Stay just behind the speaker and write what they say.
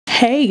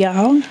Hey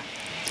y'all,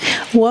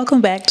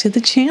 welcome back to the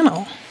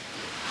channel.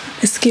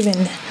 It's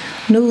giving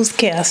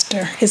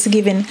newscaster, it's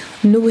giving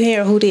new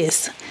hair. Who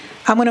this?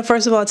 I'm gonna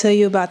first of all tell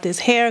you about this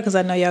hair because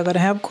I know y'all gonna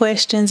have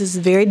questions. It's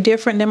very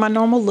different than my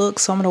normal look,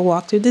 so I'm gonna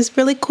walk through this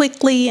really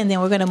quickly and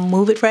then we're gonna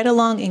move it right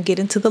along and get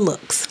into the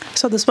looks.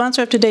 So the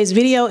sponsor of today's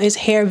video is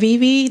Hair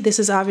Vivi. This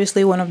is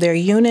obviously one of their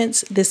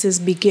units. This is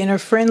beginner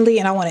friendly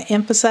and I want to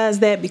emphasize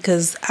that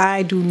because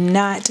I do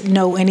not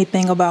know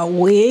anything about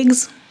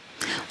wigs,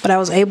 but I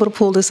was able to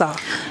pull this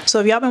off. So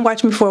if y'all been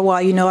watching me for a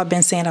while, you know I've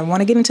been saying I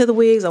want to get into the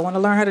wigs. I want to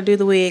learn how to do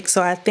the wigs.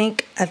 So I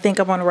think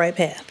I'm on the right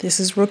path. This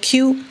is real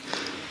cute.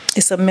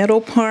 It's a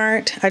middle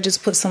part. I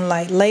just put some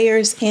light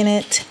layers in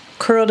it,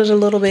 curled it a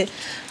little bit.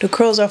 The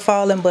curls are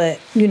falling,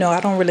 but you know, I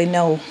don't really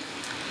know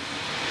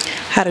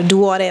how to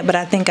do all that, but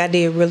I think I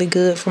did really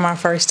good for my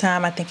first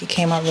time. I think it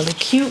came out really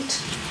cute.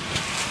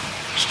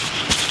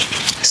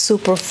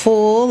 Super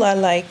full. I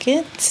like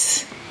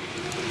it.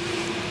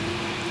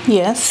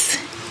 Yes.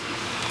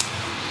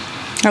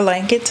 I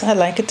like it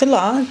a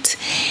lot.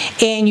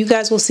 And you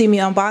guys will see me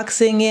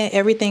unboxing it.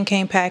 Everything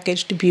came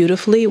packaged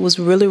beautifully. It was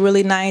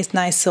really nice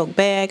silk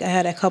bag. I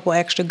had a couple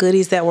extra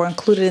goodies that were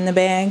included in the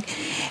bag,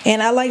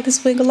 and I like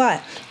this wig a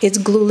lot. It's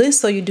glueless,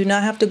 so you do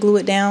not have to glue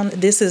it down.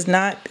 This is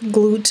not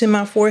glued to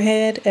my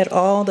forehead at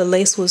all. The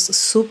lace was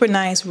super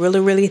nice,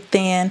 really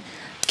thin.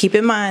 Keep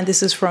in mind,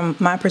 this is from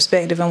my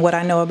perspective and what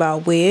I know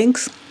about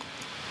wigs.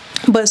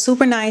 But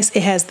super nice.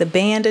 It has the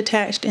band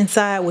attached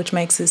inside, which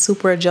makes it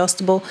super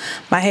adjustable.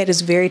 My head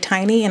is very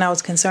tiny and I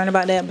was concerned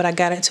about that, but I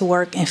got it to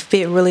work and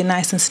fit really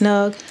nice and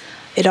snug.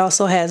 It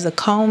also has the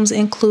combs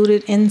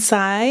included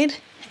inside,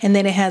 and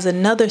then it has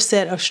another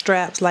set of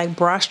straps, like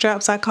bra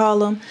straps I call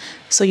them,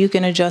 so you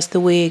can adjust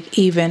the wig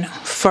even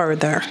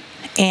further.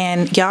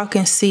 And y'all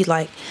can see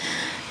like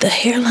the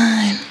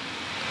hairline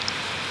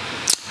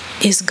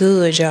is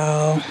good,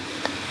 y'all.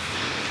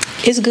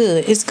 It's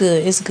good.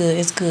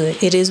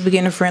 It is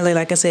beginner friendly,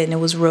 like I said, and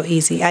it was real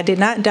easy. I did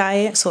not dye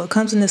it, so it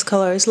comes in this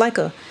color. It's like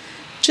a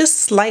just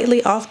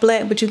slightly off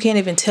black, but you can't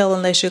even tell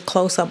unless you're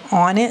close up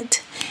on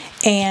it.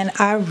 And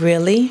I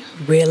really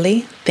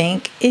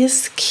think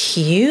it's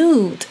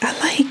cute. I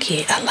like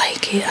it a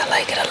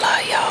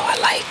lot, y'all. I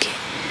like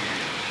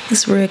it.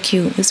 It's real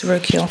cute.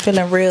 I'm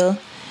feeling real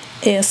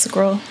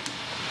escrow.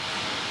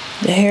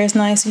 The hair is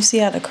nice. You see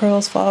how the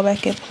curls fall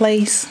back in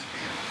place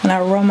when I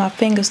run my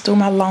fingers through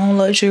my long,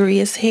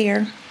 luxurious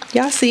hair.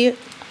 Y'all see it?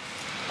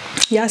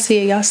 Y'all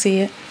see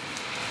it?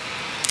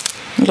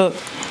 Look,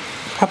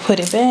 I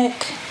put it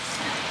back.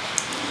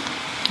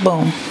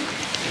 Boom.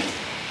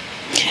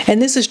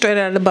 And this is straight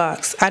out of the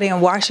box. I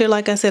didn't wash it.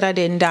 Like I said, I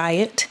didn't dye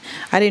it.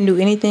 I didn't do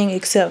anything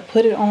except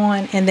put it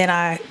on, and then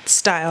I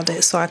styled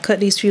it. So I cut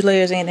these few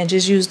layers in and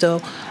just used the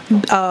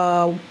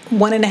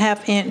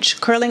 1.5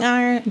 inch curling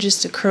iron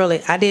just to curl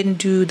it. I didn't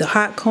do the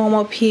hot comb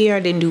up here. I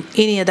didn't do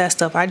any of that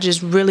stuff. I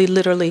just really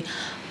literally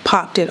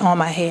popped it on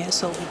my head.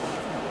 So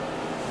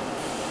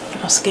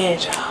I'm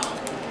scared, y'all.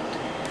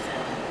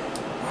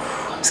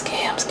 I'm scared.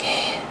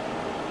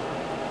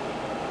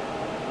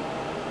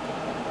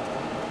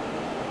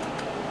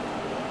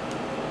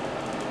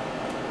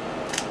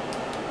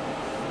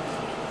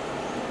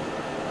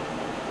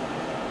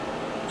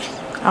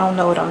 I don't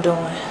know what I'm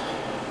doing.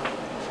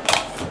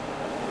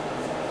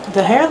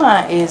 The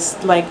hairline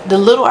is like, the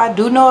little I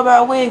do know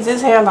about wigs,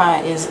 this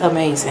hairline is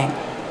amazing.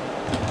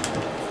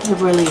 It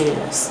really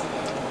is.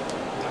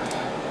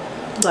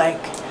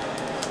 Like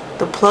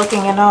the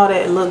plucking and all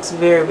that, it looks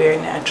very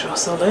natural.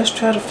 So let's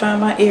try to find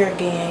my ear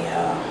again,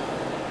 y'all.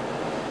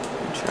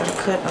 Try to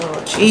cut.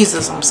 Oh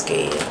Jesus, I'm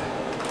scared.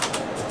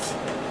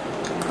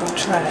 I'm gonna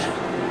try it.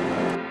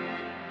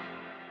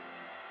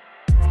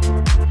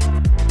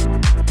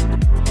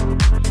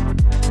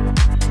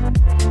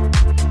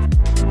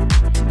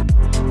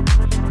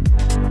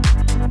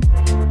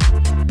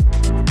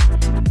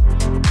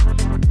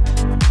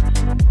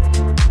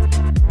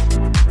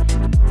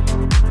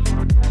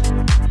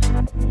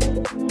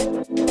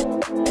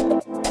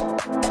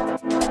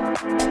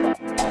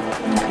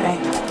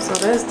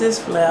 That's this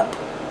flap.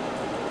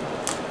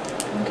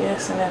 I'm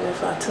guessing that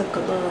if I took a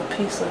little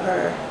piece of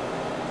her,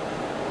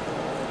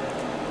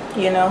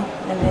 you know,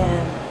 and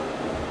then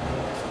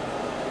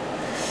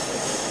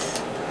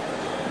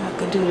I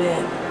could do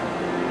that.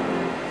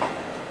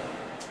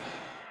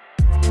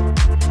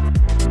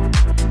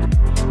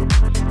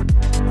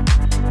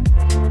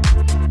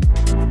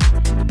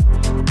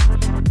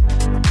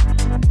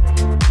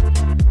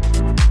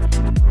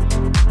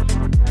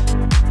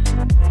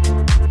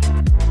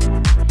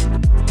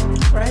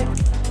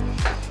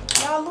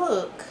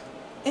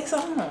 It's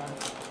on.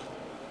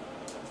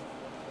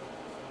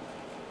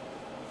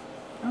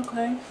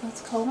 Okay,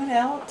 let's comb it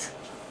out.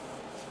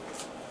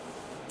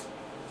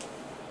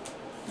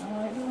 I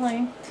like the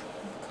length.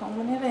 I'm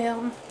combing it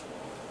out.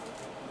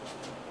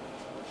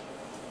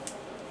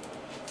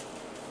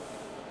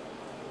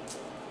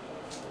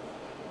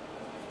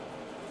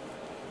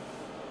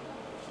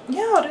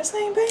 Yo, this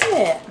ain't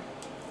bad.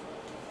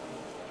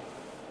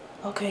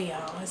 Okay,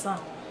 y'all, it's on.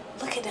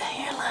 Look at the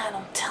hairline,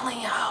 I'm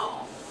telling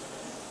y'all.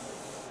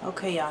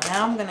 Okay, y'all,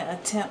 now I'm gonna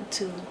attempt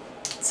to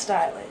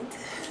style it.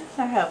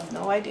 I have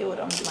no idea what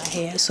I'm doing with my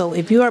hair. So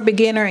if you are a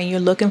beginner and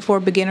you're looking for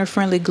a beginner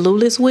friendly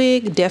glueless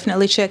wig,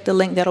 definitely check the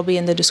link that'll be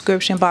in the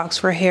description box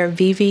for Hair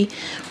Vivi.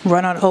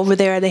 Run on over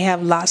there. They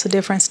have lots of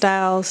different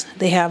styles.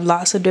 They have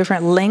lots of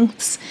different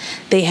lengths.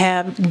 They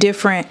have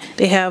different, what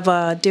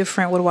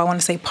do I want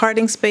to say,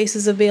 parting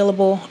spaces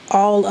available.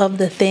 All of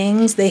the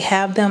things, they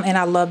have them, and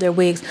I love their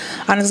wigs.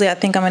 Honestly, I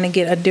think I'm going to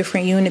get a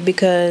different unit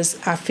because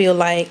I feel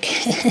like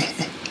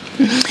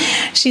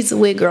she's a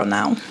wig girl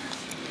now.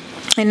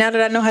 And now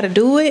that I know how to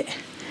do it,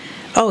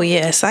 oh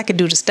yes, I could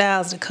do the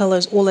styles, the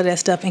colors, all of that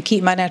stuff, and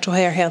keep my natural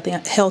hair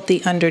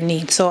healthy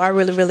underneath. So I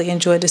really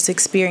enjoyed this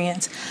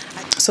experience.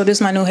 So this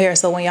is my new hair.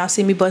 So when y'all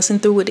see me busting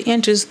through with the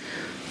inches,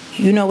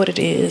 you know what it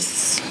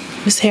is.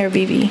 It's Hair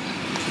Vivi.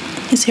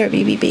 It's Hair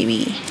Vivi,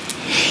 baby.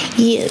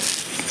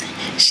 Yes.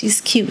 She's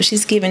cute.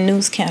 She's giving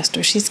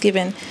newscaster. She's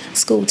giving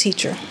school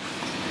teacher.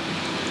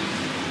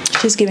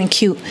 She's giving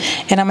cute,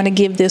 and I'm going to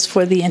give this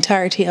for the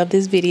entirety of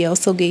this video,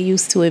 so get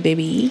used to it,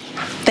 baby.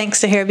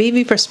 Thanks to Hair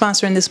Vivi for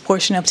sponsoring this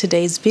portion of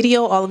today's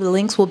video. All of the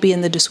links will be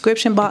in the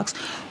description box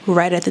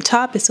right at the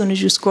top. As soon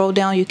as you scroll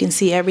down, you can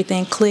see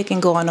everything. Click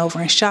and go on over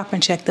and shop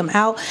and check them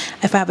out.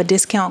 If I have a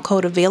discount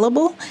code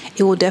available,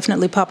 it will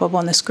definitely pop up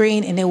on the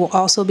screen, and it will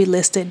also be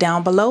listed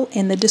down below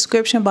in the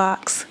description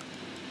box.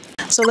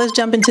 So let's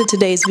jump into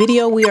today's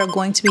video. We are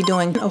going to be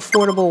doing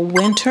affordable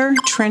winter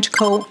trench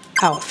coat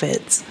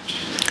outfits.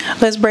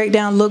 Let's break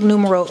down look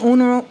numero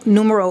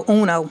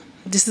uno.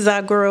 This is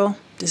our girl.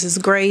 This is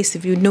Grace.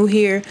 If you're new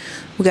here,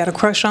 we got a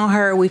crush on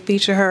her. We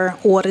feature her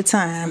all the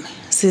time.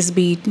 Sis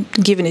be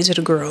giving it to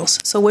the girls.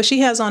 So what she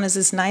has on is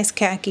this nice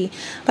khaki,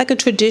 like a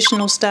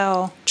traditional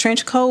style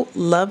trench coat.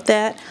 Love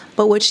that.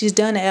 But what she's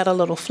done to add a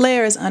little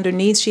flair is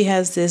underneath she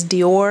has this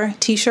Dior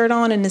t-shirt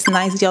on in this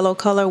nice yellow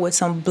color with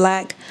some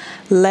black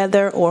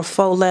leather or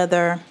faux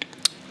leather.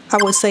 I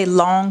would say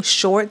long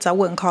shorts. I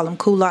wouldn't call them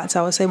culottes.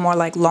 I would say more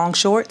like long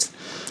shorts.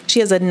 She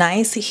has a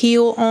nice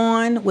heel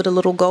on with a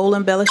little gold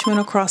embellishment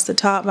across the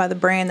top by the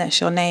brand that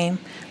shall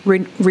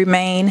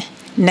remain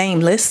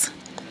nameless.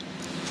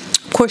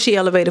 Of course, she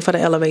elevated for the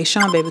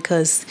elevation, baby,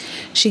 because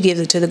she gives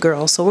it to the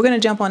girls. So we're going to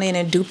jump on in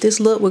and dupe this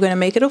look. We're going to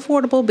make it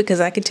affordable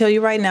because I can tell you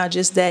right now,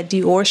 just that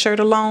Dior shirt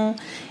alone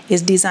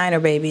is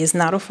designer, baby. It's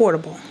not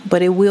affordable,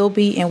 but it will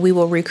be, and we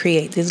will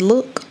recreate this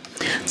look.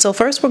 So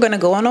first, we're going to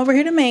go on over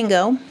here to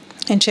Mango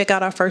and check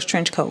out our first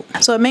trench coat.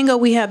 So at Mango,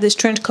 we have this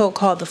trench coat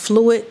called the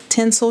Fluid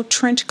Tinsel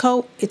Trench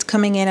Coat. It's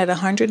coming in at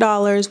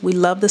 $100. We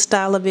love the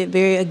style of it.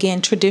 Very,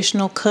 again,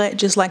 traditional cut,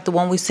 just like the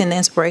one we sent the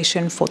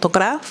inspiration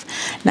photograph.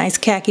 Nice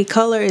khaki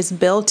color. It's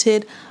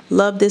belted.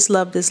 Love this,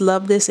 love this,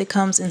 love this. It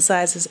comes in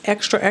sizes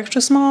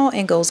extra small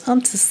and goes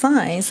up to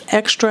size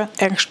extra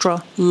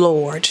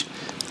large.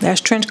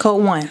 That's trench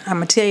coat 1. I'm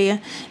going to tell you,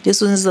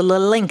 this one is a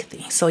little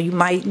lengthy, so you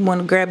might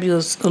want to grab you a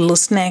little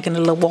snack and a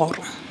little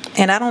water.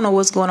 And I don't know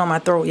what's going on my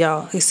throat,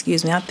 y'all.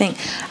 Excuse me. I think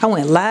I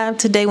went live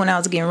today when I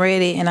was getting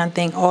ready, and I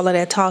think all of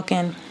that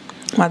talking,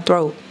 my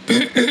throat.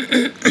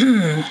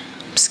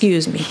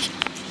 Excuse me.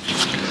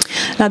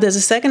 Now, there's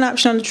a second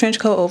option on the trench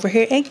coat over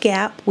here at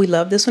Gap. We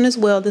love this one as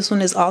well. This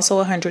one is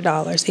also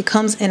 $100. It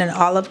comes in an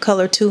olive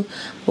color too,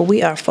 but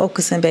we are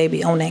focusing,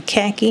 baby, on that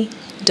khaki.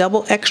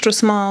 Double extra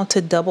small to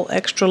double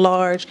extra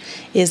large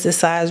is the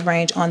size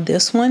range on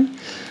this one.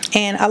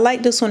 And I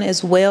like this one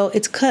as well.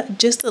 It's cut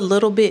just a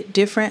little bit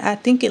different. I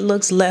think it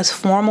looks less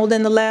formal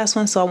than the last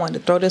one, so I wanted to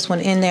throw this one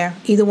in there.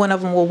 Either one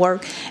of them will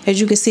work. As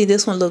you can see,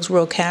 this one looks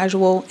real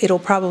casual. It'll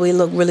probably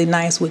look really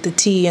nice with the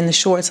tee and the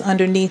shorts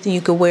underneath, and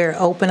you could wear it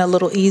open a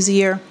little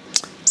easier.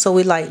 So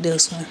we like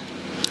this one.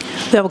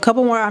 We have a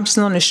couple more options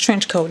on this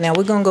trench coat. Now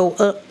we're going to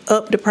go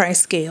up the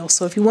price scale.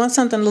 So if you want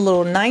something a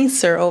little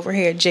nicer, over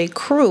here at J.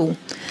 Crew,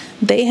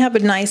 they have a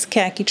nice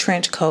khaki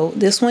trench coat.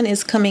 This one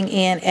is coming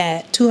in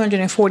at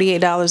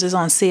 $248. It's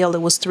on sale.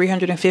 It was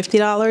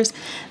 $350.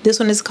 This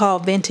one is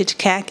called Vintage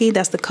Khaki.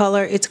 That's the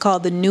color. It's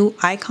called the New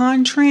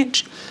Icon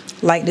Trench.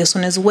 Like this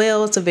one as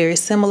well. It's a very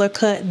similar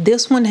cut.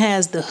 This one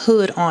has the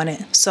hood on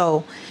it.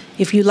 So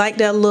if you like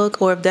that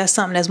look, or if that's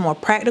something that's more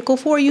practical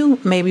for you,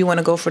 maybe you want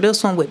to go for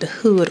this one with the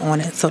hood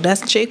on it. So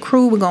that's J.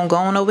 Crew. We're going to go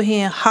on over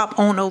here and hop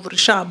on over to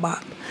Shop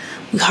Bop.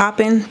 We hop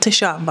into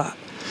Shop Bop.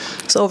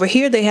 So over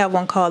here they have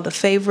one called the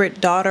Favorite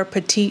Daughter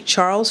Petite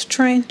Charles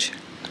Trench.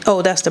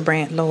 Oh, that's the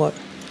brand, Lord.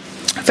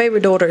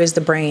 Favorite Daughter is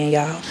the brand,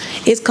 y'all.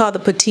 It's called the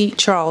Petite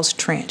Charles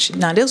Trench.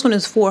 Now this one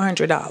is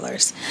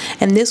 $400.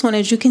 And this one,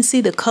 as you can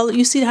see, the color,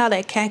 you see how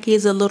that khaki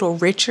is a little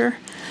richer?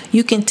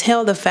 You can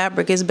tell the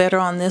fabric is better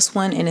on this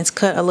one, and it's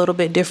cut a little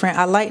bit different.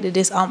 I like that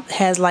this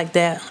has like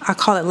that, I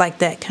call it like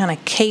that kind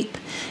of cape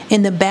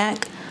in the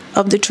back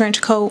of the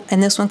trench coat,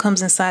 and this one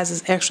comes in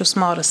sizes extra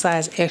small to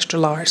size extra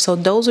large. So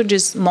those are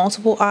just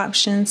multiple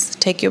options.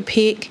 Take your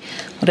pick,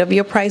 whatever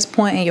your price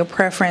point and your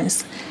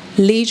preference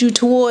leads you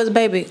towards,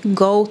 baby,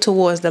 go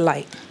towards the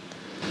light.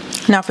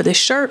 Now for this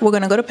shirt, we're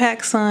going to go to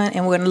PacSun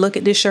and we're going to look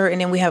at this shirt, and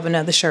then we have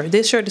another shirt.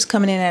 This shirt is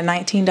coming in at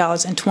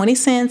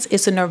 $19.20.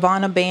 It's a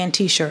Nirvana band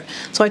t-shirt.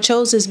 So I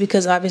chose this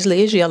because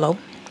obviously it's yellow.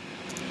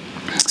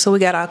 So we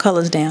got our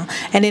colors down.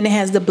 And then it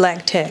has the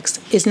black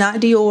text. It's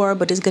not Dior,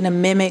 but it's going to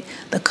mimic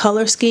the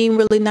color scheme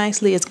really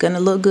nicely. It's going to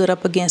look good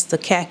up against the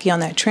khaki on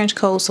that trench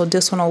coat, so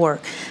this one will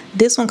work.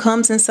 This one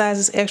comes in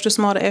sizes extra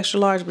small to extra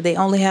large, but they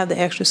only have the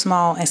extra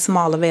small and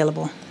small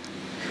available.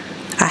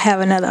 I have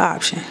another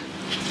option.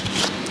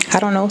 I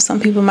don't know, some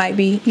people might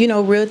be, you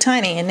know, real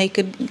tiny and they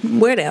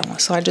could wear that one,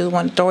 so I just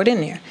want to throw it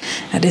in there.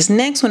 Now this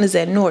next one is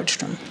at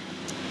Nordstrom.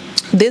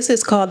 This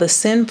is called the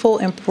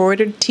Sinful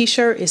Embroidered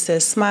T-shirt. It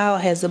says smile,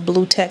 has the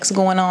blue text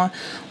going on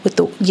with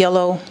the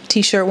yellow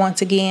T-shirt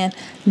once again.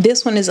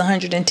 This one is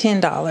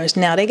 $110.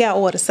 Now they got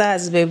all the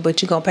sizes, baby,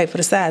 but you're gonna pay for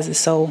the sizes,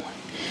 so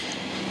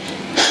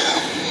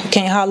you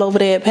can't holler over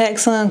there at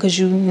PacSun because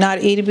you're not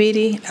itty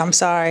bitty. I'm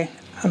sorry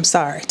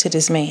to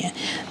this man.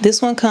 This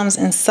one comes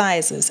in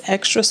sizes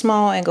extra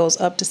small and goes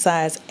up to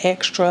size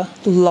extra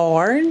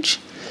large.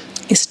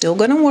 It's still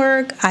gonna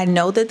work. I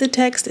know that the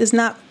text is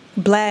not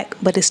black,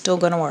 but it's still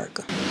gonna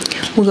work.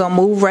 We're gonna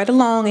move right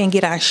along and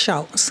get our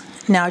shorts.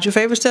 Now at your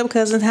favorite step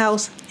cousin's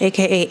house,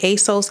 aka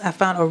ASOS, I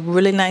found a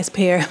really nice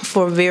pair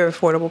for a very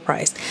affordable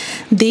price.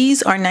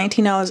 These are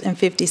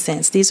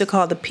 $19.50. These are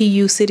called the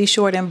PU City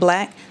Short in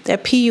black.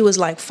 That PU is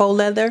like faux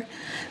leather.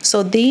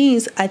 So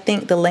these, I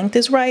think the length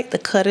is right, the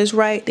cut is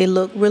right, they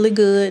look really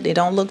good, they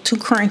don't look too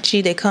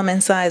crunchy. They come in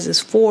sizes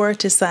 4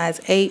 to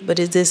size 8, but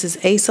this is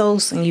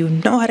ASOS and you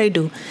know how they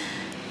do.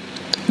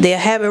 They'll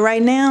have it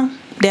right now.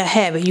 They'll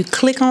have it. You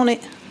click on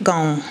it,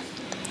 gone.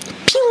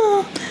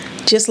 Pew!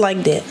 Just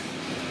like that.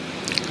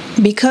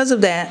 Because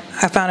of that,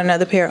 I found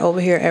another pair over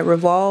here at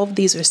Revolve.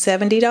 These are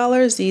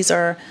 $70.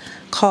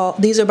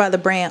 These are by the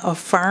brand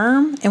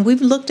Affirm, and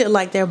we've looked at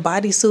like their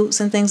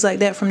bodysuits and things like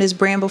that from this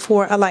brand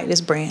before. I like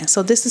this brand.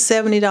 So this is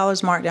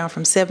 $70 marked down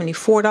from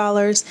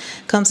 $74.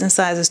 Comes in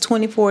sizes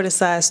 24 to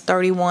size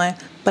 31,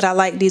 but I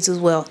like these as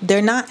well.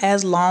 They're not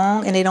as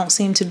long and they don't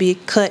seem to be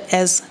cut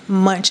as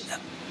much,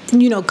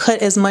 you know,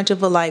 cut as much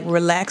of a like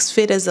relaxed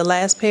fit as the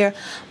last pair,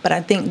 but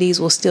I think these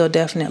will still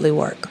definitely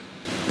work.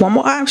 One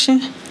more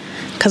option,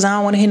 because I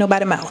don't want to hear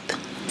nobody mouth.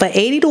 For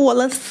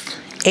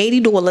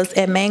 $80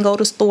 at Mango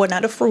the store,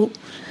 not a fruit,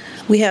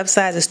 we have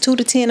sizes 2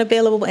 to 10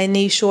 available in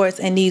these shorts,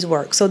 and these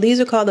work. So these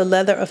are called the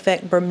Leather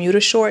Effect Bermuda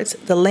shorts.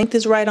 The length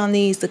is right on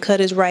these, the cut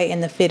is right,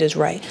 and the fit is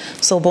right.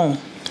 So boom,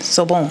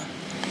 so boom.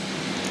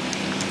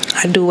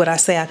 I do what I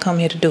say I come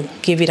here to do,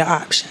 give you the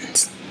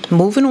options.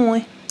 Moving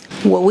on.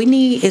 What we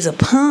need is a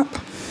pump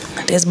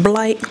that's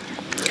bright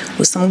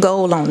with some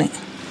gold on it.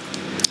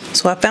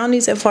 So I found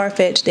these at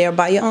Farfetch. They are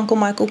by your Uncle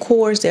Michael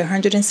Kors. They're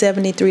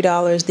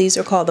 $173. These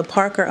are called the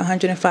Parker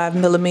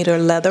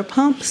 105mm leather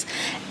pumps.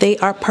 They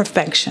are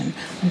perfection.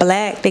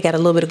 Black, they got a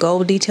little bit of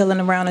gold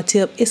detailing around the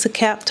tip. It's a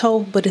cap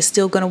toe, but it's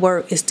still going to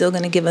work. It's still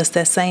going to give us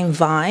that same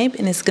vibe,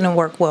 and it's going to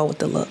work well with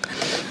the look.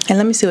 And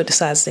let me see what the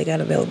sizes they got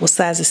available.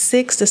 Sizes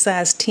 6 to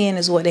size 10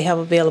 is what they have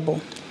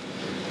available.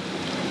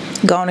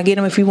 Go on and get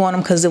them if you want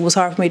them, because it was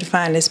hard for me to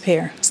find this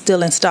pair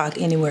still in stock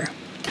anywhere.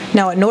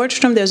 Now at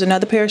Nordstrom, there's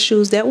another pair of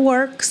shoes that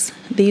works.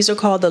 These are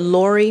called the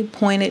Lori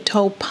Pointed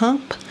Toe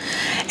Pump,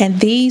 and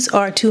these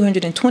are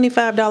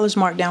 $225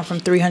 marked down from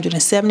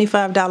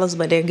 $375,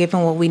 but they're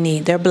giving what we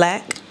need. They're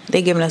black.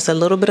 They're giving us a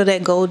little bit of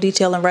that gold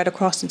detailing right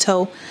across the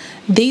toe.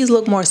 These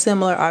look more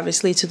similar,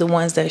 obviously, to the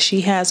ones that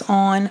she has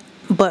on,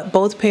 but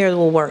both pairs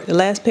will work. The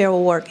last pair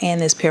will work,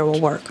 and this pair will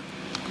work.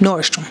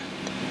 Nordstrom.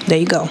 There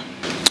you go.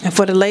 And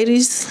for the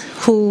ladies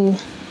who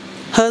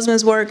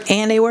husbands work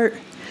and they work,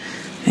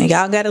 and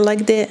y'all got it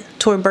like that,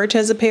 Tory Burch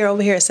has a pair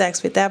over here at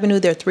Saks Fifth Avenue.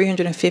 They're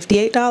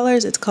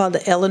 $358. It's called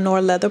the Eleanor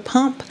Leather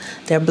Pump.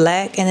 They're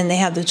black, and then they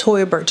have the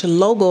Tory Burch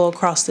logo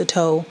across the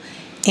toe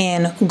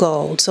in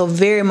gold. So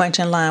very much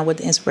in line with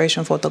the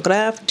Inspiration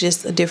Photograph,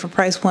 just a different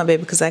price point,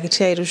 baby, because I can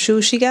tell you the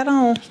shoes she got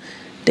on,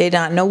 they're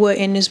not nowhere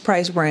in this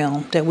price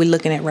realm that we're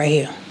looking at right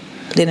here.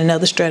 Then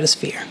another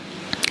stratosphere.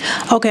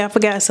 Okay, I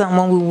forgot something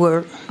when we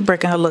were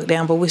breaking her look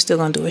down, but we're still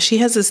gonna do it. She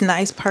has this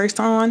nice purse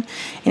on,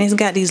 and it's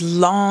got these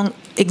long,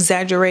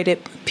 exaggerated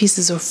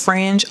pieces of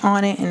fringe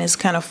on it, and it's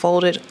kind of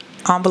folded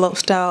envelope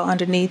style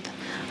underneath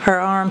her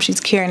arm.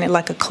 She's carrying it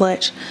like a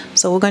clutch.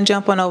 So we're gonna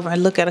jump on over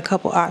and look at a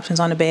couple options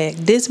on the bag.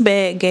 This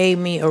bag gave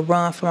me a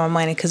run for my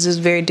money because it's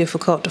very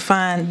difficult to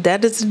find.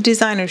 That is the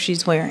designer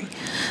she's wearing.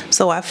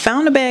 So I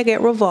found a bag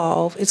at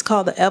Revolve. It's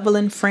called the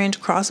Evelyn Fringe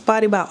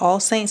Crossbody by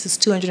All Saints. It's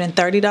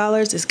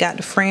 $230. It's got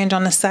the fringe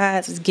on the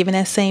sides. It's giving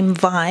that same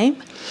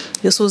vibe.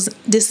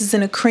 This is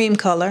in a cream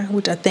color,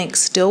 which I think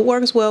still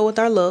works well with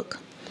our look.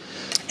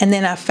 And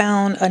then I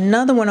found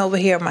another one over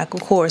here at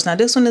Michael Kors. Now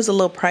this one is a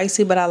little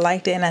pricey, but I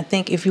liked it, and I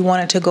think if you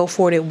wanted to go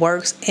for it, it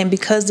works. And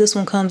because this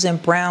one comes in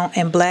brown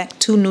and black,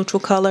 two neutral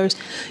colors,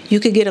 you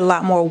could get a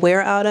lot more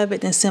wear out of it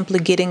than simply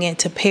getting it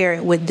to pair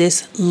it with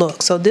this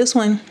look. So this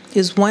one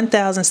is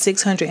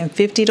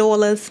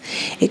 $1,650.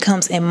 It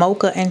comes in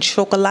mocha and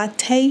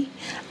chocolate.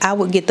 I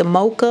would get the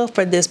mocha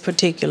for this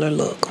particular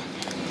look.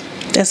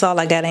 That's all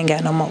I got. Ain't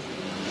got no more.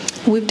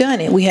 We've done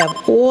it. We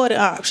have all the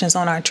options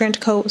on our trench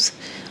coats.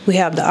 We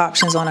have the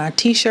options on our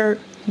t-shirt.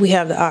 we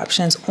have the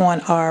options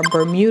on our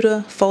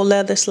Bermuda faux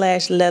leather /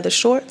 leather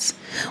shorts.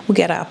 We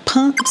got our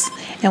pumps,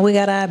 and we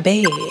got our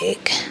bag.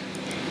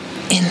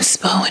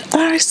 Inspo and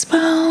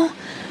Arspo,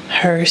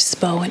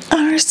 Herspo and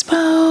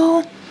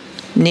Arspo.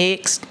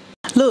 Next,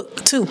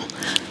 look too.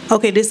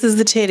 Okay, this is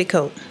the teddy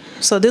coat.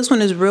 So this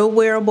one is real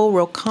wearable,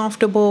 real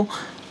comfortable,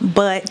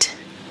 but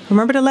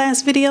remember the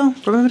last video?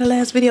 Remember the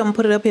last video? I'm gonna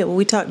put it up here where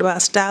we talked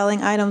about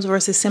styling items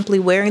versus simply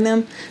wearing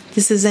them.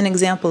 This is an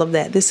example of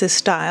that. This is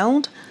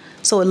styled,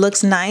 so it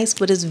looks nice,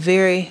 but it's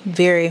very,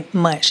 very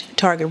much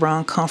Target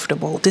Run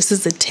comfortable. This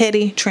is a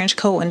teddy trench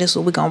coat, and this is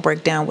what we're gonna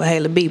break down with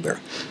Hailey Bieber.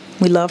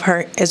 We love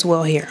her as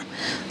well here.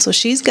 So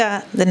she's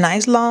got the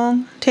nice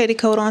long teddy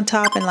coat on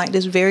top and like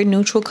this very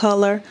neutral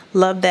color.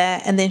 Love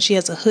that. And then she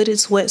has a hooded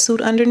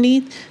sweatsuit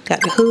underneath.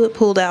 Got the hood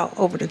pulled out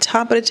over the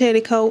top of the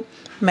teddy coat.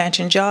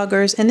 Matching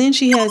joggers. And then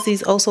she has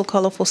these also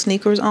colorful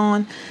sneakers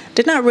on.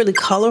 They're not really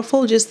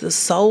colorful, just the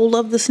sole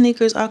of the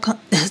sneakers are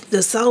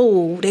the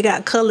sole. They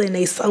got color in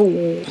their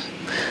sole.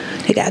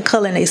 They got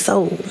color in their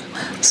sole.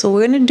 So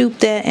we're gonna dupe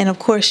that, and of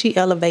course she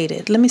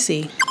elevated. Let me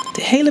see.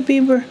 The Hailey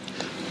Bieber,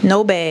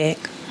 no bag.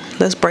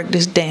 Let's break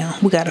this down.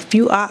 We got a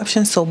few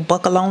options, so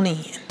buckle on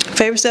in.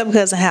 Favorite Step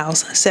Cousin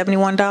House,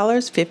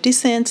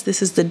 $71.50.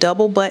 This is the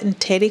double button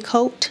teddy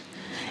coat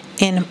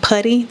in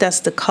putty. That's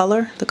the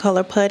color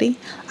putty.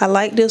 I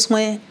like this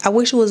one. I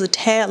wish it was a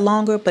tad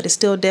longer, but it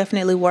still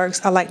definitely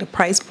works. I like the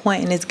price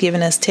point, and it's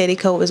giving us teddy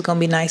coat. It's gonna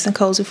be nice and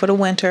cozy for the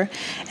winter.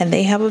 And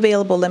they have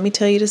available, let me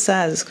tell you the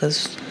sizes,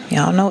 because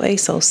y'all know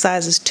ASOS.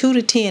 Sizes 2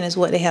 to 10 is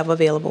what they have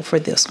available for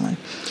this one.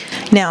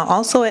 Now,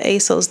 also at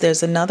ASOS,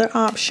 there's another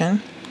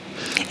option.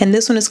 And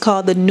this one is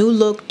called the New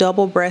Look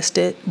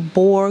Double-Breasted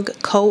Borg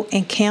Coat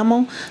in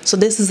Camel. So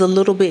this is a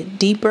little bit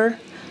deeper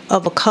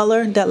of a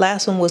color. That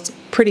last one was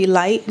pretty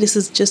light. This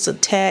is just a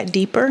tad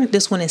deeper.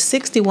 This one is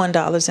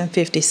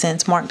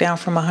 $61.50, marked down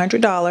from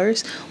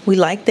 $100. We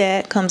like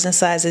that. Comes in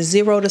sizes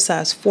 0 to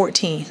size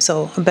 14,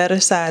 so a better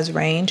size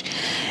range.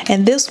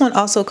 And this one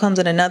also comes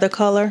in another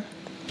color,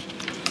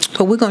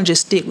 but we're going to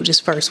just stick with this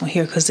first one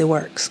here because it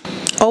works.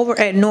 Over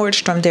at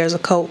Nordstrom, there's a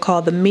coat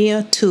called the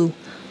Mia 2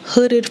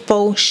 Hooded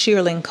Faux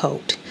Shearling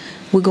Coat.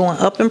 We're going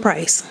up in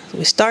price. So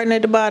we're starting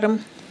at the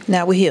bottom.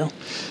 Now we're here.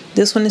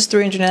 This one is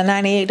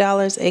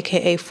 $398,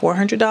 aka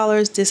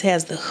 $400. This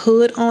has the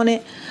hood on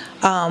it.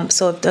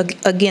 So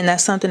if, again,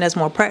 that's something that's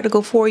more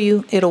practical for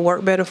you. It'll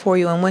work better for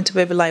you in winter,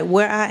 baby. Like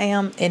where I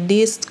am and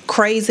this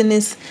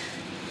craziness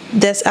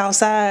that's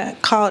outside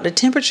called the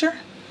temperature,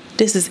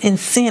 this is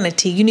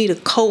insanity. You need a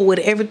coat with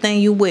everything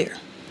you wear.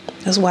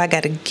 That's why I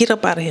got to get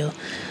up out of here.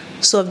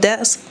 So if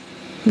that's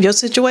your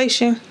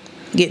situation,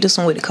 get this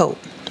one with the coat.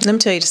 Let me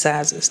tell you the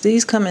sizes.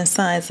 These come in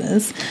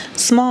sizes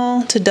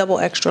small to double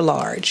extra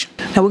large.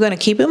 Now we're going to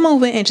keep it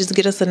moving and just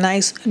get us a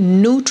nice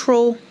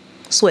neutral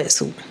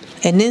sweatsuit.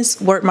 And this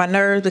worked my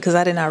nerves because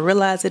I did not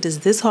realize it is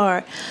this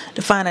hard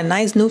to find a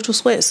nice neutral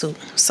sweatsuit.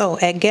 So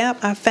at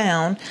Gap, I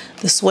found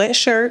the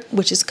sweatshirt,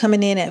 which is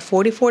coming in at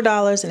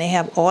 $44, and they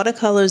have all the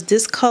colors.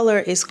 This color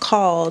is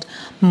called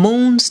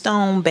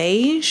Moonstone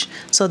Beige.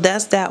 So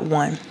that's that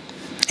one.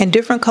 And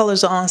different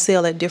colors are on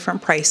sale at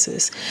different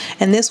prices.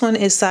 And this one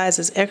is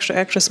sizes extra,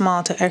 extra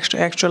small to extra,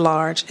 extra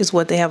large is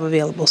what they have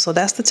available. So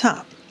that's the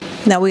top.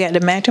 Now we got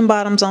the matching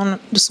bottoms on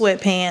the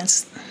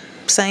sweatpants.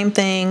 Same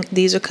thing.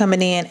 These are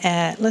coming in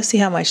at, let's see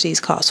how much these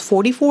cost.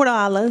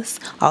 $44,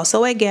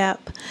 also at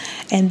Gap.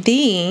 And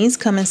these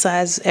come in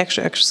sizes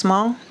extra, extra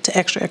small to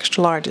extra,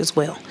 extra large as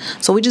well.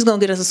 So we're just going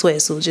to get us a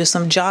sweatsuit. Just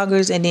some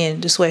joggers and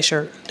then the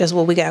sweatshirt. That's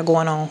what we got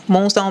going on.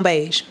 Moonstone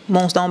Beige.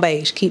 Moonstone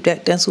Beige. Keep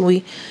that. That's what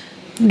we...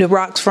 The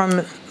rocks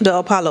from the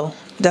Apollo,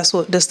 that's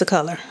the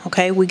color.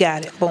 Okay, we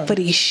got it. Boom. For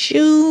these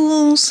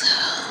shoes,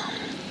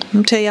 let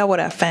me tell y'all what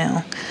I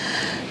found,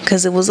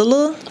 because it was a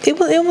little challenging.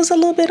 It's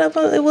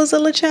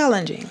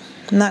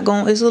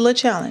a little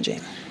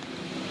challenging.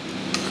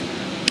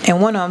 And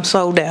one of them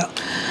sold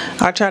out.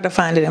 I'll try to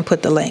find it and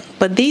put the link.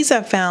 But these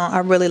I found I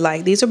really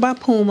like. These are by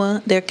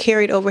Puma. They're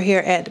carried over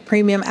here at the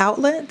premium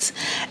outlets.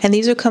 And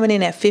these are coming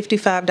in at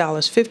 $55,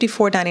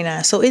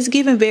 $54.99. So it's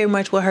giving very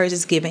much what hers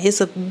is giving.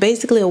 It's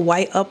basically a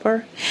white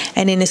upper.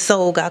 And then the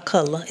sole got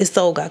color. It's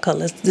sole got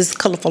color. It's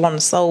colorful on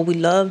the sole. We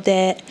love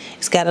that.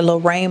 It's got a little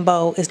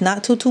rainbow. It's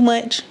not too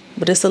much,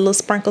 but it's a little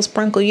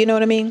sprinkle, you know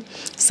what I mean?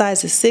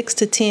 Sizes 6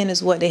 to 10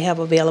 is what they have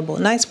available.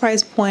 Nice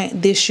price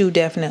point. This shoe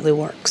definitely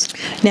works.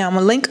 Now I'm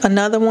gonna link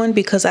another one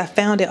because I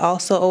found it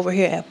also over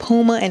here at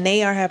Puma, and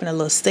they are having a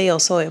little sale.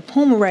 So at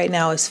Puma right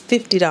now it's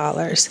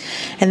 $50,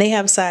 and they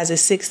have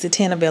sizes 6 to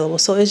 10 available.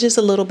 So it's just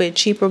a little bit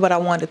cheaper, but I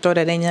wanted to throw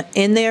that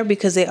in there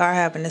because they are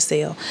having a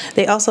sale.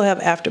 They also have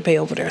Afterpay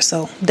over there.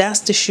 So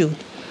that's the shoe.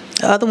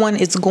 The other one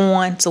is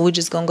gone, so we're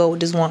just gonna go with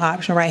this one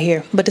option right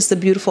here. But it's a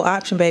beautiful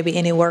option, baby,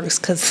 and it works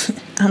because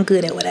I'm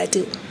good at what I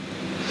do.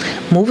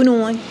 Moving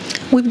on,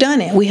 we've done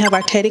it. We have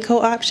our teddy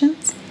coat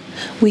options.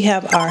 We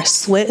have our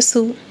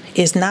sweatsuit.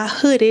 It's not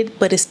hooded,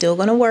 but it's still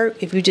gonna work.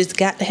 If you just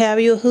got to have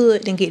your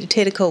hood, then get the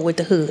teddy coat with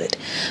the hood.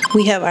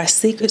 We have our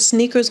secret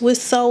sneakers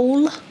with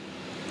sole.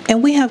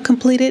 And we have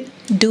completed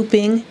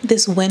duping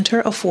this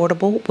winter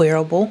affordable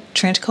wearable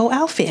trench coat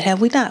outfit,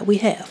 have we not? We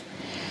have.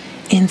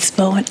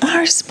 Inspo and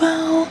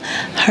Arspo,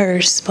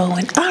 Herspo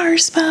and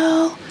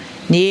Arspo.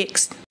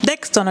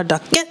 Next on the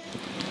docket,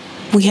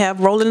 we have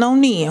rolling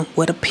on in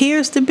what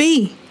appears to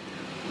be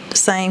the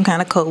same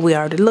kind of coat we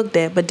already looked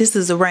at, but this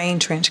is a rain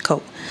trench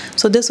coat.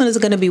 So this one is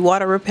going to be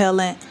water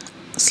repellent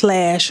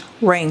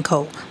 /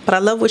 raincoat. But I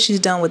love what she's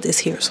done with this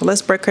here. So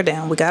let's break her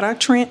down. We got our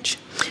trench.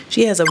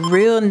 She has a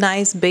real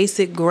nice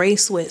basic gray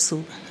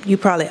sweatsuit. You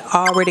probably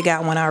already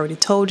got one. I already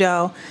told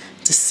y'all.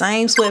 The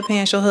same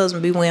sweatpants your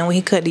husband be wearing when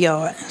he cut the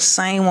yard.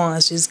 Same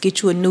ones. Just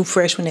get you a new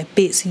fresh one that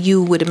fits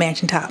you with a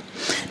matching top.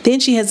 Then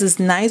she has this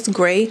nice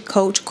gray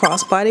Coach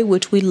crossbody,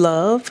 which we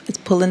love. It's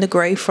pulling the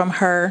gray from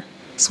her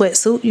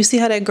sweatsuit. You see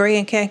how that gray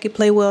and khaki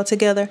play well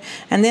together?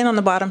 And then on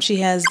the bottom she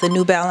has the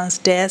New Balance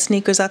dad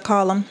sneakers, I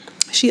call them.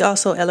 She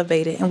also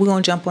elevated, and we're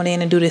going to jump on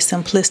in and do this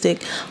simplistic,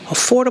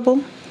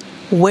 affordable,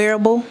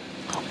 wearable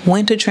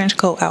winter trench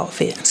coat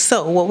outfit.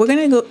 So what we're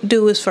going to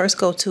do is first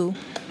go to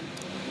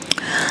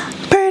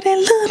Pretty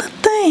Little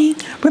Thing,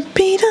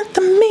 repeat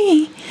after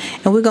me,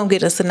 and we're going to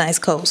get us a nice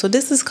coat. So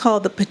this is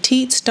called the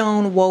Petite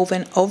Stone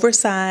Woven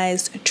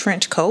Oversized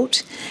Trench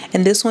Coat,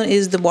 and this one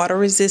is the water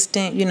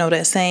resistant, you know,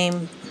 that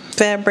same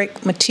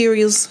fabric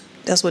materials.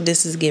 That's what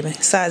this is giving.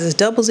 Sizes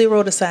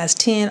 00 to size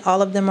 10.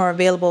 All of them are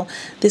available.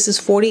 This is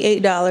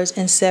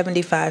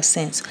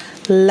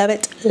 $48.75. Love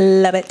it,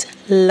 love it,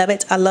 love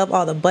it. I love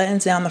all the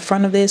buttons down the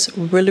front of this.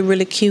 Really,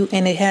 really cute.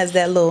 And it has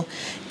that little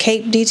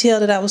cape detail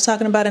that I was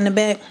talking about in the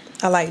back.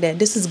 I like that.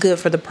 This is good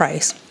for the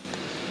price.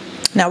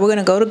 Now we're going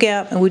to go to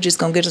Gap and we're just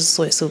going to get us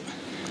a sweatsuit.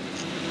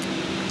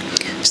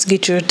 Just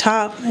get your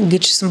top and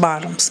get you some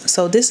bottoms.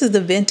 So this is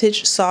the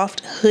vintage soft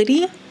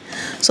hoodie.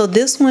 So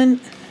this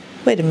one...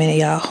 Wait a minute,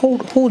 y'all.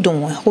 Hold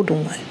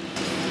on.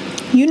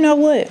 You know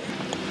what?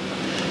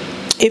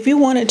 If you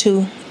wanted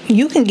to,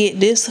 you can get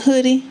this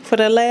hoodie for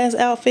the last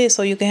outfit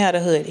so you can have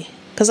a hoodie.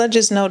 Because I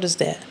just noticed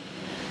that.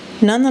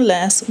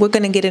 Nonetheless, we're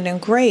going to get it in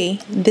gray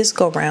this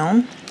go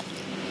round.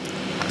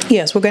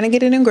 Yes, we're going to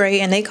get it in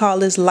gray, and they call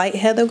this light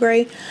heather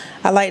gray.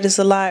 I like this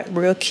a lot.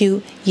 Real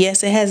cute.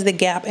 Yes, it has the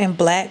Gap in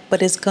black,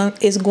 but it's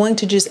going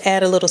to just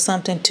add a little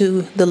something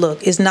to the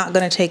look. It's not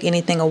going to take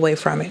anything away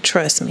from it.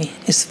 Trust me.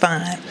 It's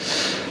fine.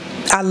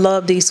 I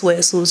love these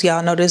sweatsuits.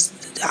 Y'all know this.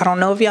 I don't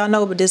know if y'all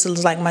know, but this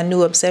is like my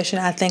new obsession.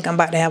 I think I'm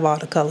about to have all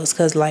the colors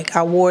because like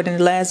I wore it in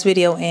the last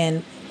video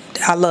and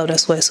I love that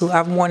sweatsuit.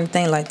 I've worn the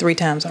thing like 3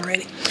 times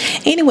already.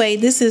 Anyway,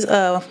 this is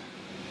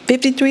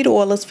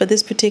 $53 for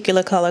this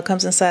particular color.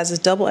 Comes in sizes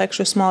double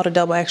extra small to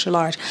double extra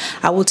large.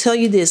 I will tell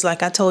you this,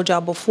 like I told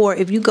y'all before,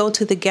 if you go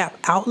to the Gap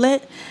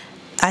outlet,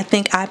 I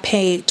think I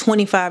paid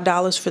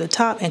 $25 for the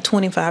top and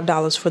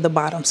 $25 for the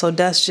bottom. So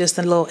that's just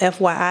a little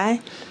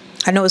FYI.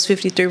 I know it's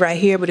 $53 right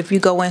here, but if you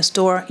go in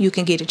store, you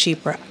can get it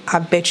cheaper. I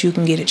bet you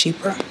can get it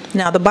cheaper.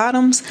 Now the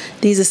bottoms,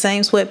 these are the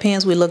same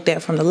sweatpants we looked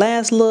at from the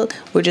last look.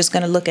 We're just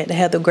going to look at the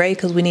heather gray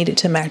because we need it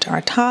to match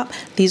our top.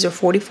 These are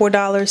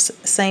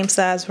 $44, same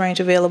size range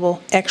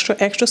available, extra,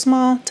 extra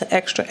small to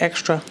extra,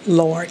 extra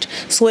large.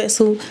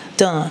 Sweatsuit,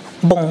 done,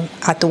 boom,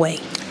 out the way.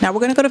 Now we're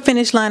going to go to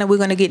Finish Line and we're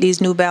going to get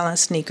these New Balance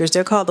sneakers.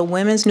 They're called the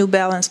Women's New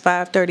Balance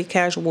 530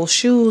 Casual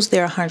Shoes.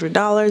 They're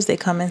 $100. They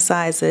come in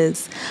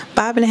sizes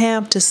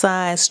 5.5 to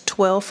size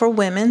 12 for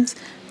women's.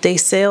 They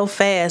sell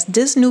fast.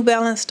 This New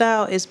Balance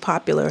style is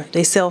popular.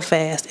 They sell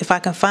fast. If I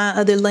can find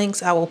other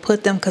links, I will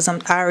put them because I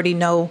already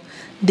know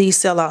these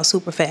sell out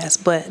super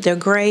fast. But they're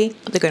gray.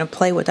 They're going to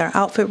play with our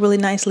outfit really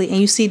nicely.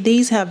 And you see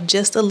these have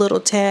just a little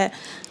tad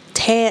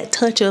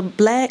touch of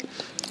black.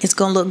 It's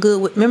going to look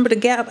good. Remember the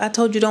Gap? I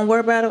told you don't worry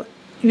about it.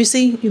 You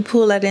see, you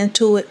pull that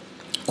into it.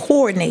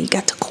 Coordinate. You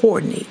got to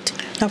coordinate.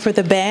 Now for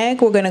the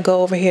bag, we're going to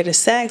go over here to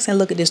Saks and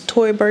look at this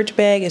Tory Burch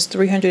bag. It's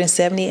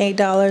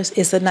 $378.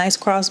 It's a nice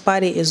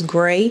crossbody. It's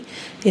gray.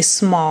 It's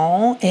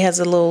small. It has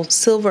a little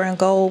silver and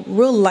gold,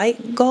 real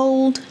light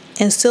gold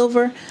and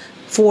silver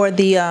for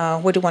the,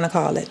 what do you want to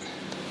call it?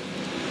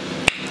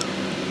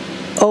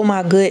 Oh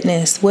my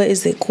goodness. What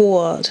is it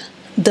called?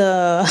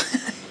 The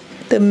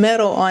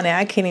metal on it.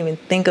 I can't even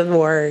think of the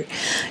word.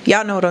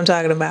 Y'all know what I'm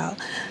talking about.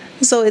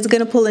 So it's going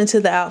to pull into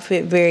the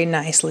outfit very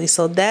nicely.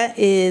 So that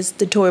is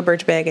the Tory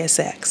Burch bag at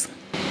Saks.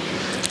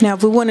 Now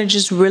if we want to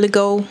just really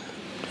go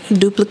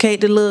duplicate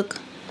the look,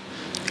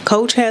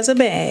 Coach has a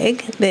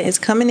bag that is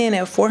coming in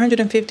at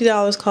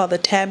 $450 called the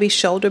Tabby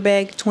Shoulder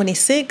Bag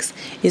 26.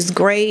 It's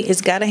gray. It's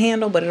got a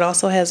handle, but it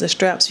also has a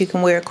strap so you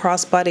can wear a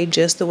crossbody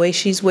just the way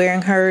she's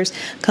wearing hers.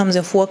 Comes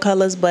in 4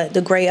 colors, but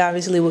the gray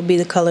obviously would be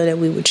the color that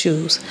we would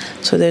choose.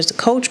 So there's the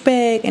Coach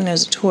bag and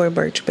there's a Tory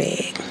Burch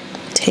bag.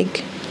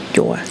 Take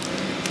your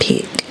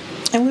pick.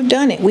 And we've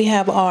done it. We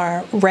have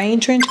our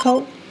rain trench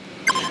coat.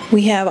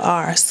 We have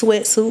our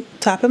sweatsuit,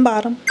 top and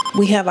bottom.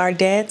 We have our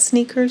dad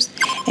sneakers.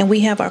 And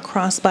we have our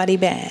crossbody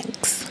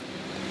bags.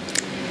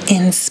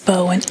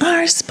 Inspo and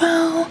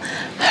Arspo.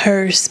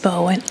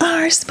 Herspo and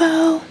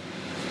Arspo.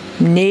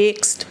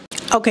 Next.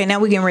 Okay, now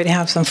we're getting ready to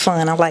have some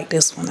fun. I like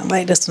this one. I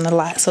like this one a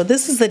lot. So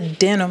this is a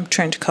denim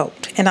trench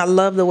coat, and I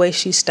love the way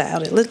she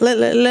styled it.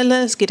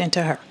 Let's get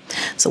into her.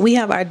 So we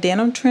have our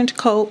denim trench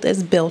coat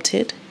that's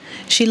belted.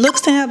 She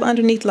looks to have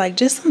underneath like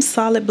just some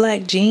solid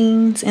black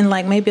jeans and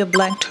like maybe a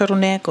black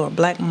turtleneck or a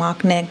black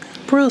mock neck.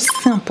 Real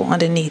simple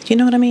underneath, you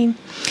know what I mean?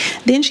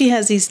 Then she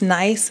has these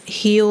nice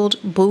heeled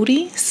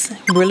booties.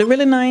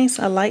 Really nice.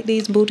 I like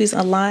these booties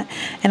a lot.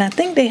 And I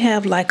think they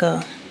have like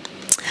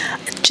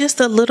just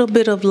a little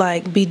bit of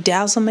like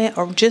bedazzlement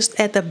or just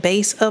at the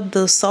base of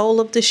the sole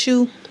of the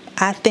shoe,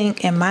 I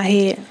think, in my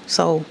head.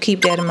 So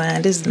keep that in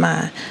mind. This is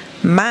my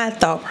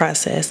thought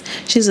process.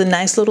 She's a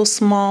nice little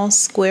small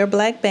square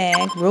black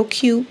bag, real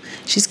cute.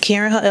 She's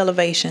carrying her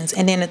elevations,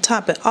 and then to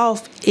top it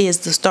off is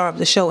the star of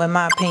the show, in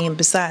my opinion,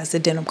 besides the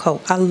denim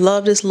coat. I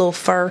love this little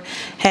fur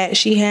hat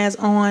she has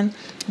on.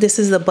 This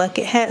is the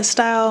bucket hat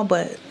style,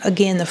 but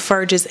again, the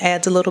fur just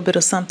adds a little bit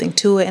of something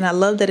to it, and I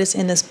love that it's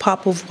in this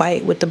pop of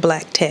white with the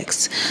black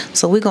text.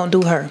 So we're gonna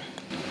do her.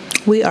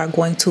 We are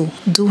going to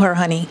do her,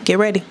 honey. Get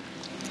ready.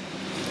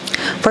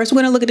 First, we're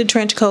going to look at the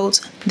trench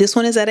coats. This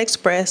one is at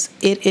Express.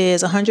 It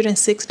is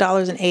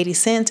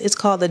 $106.80. It's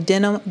called the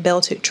Denim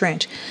Belted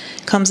Trench.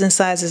 Comes in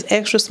sizes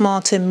extra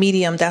small to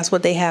medium. That's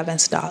what they have in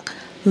stock.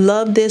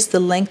 Love this. The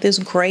length is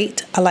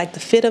great. I like the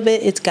fit of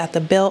it. It's got the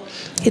belt.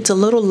 It's a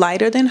little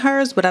lighter than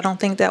hers, but I don't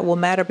think that will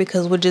matter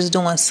because we're just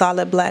doing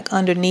solid black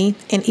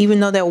underneath. And even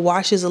though that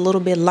wash is a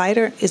little bit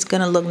lighter, it's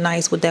going to look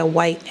nice with that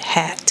white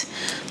hat.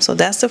 So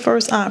that's the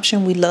first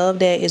option. We love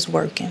that it's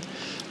working.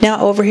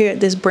 Now over here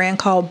at this brand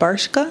called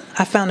Bershka,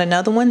 I found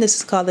another one. This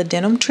is called the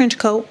Denim Trench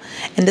Coat,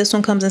 and this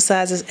one comes in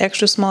sizes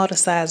extra small to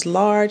size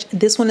large.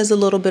 This one is a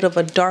little bit of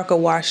a darker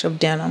wash of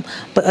denim,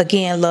 but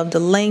again, love the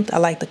length. I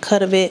like the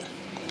cut of it.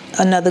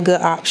 Another good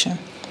option.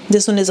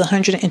 This one is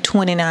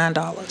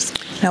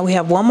 $129. Now we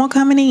have one more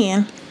coming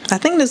in. I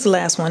think this is the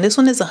last one. This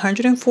one is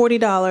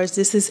 $140.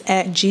 This is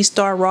at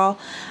G-Star Raw.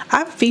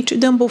 I've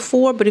featured them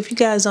before, but if you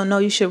guys don't know,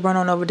 you should run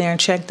on over there and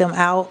check them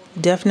out.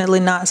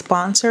 Definitely not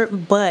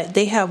sponsored, but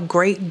they have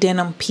great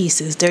denim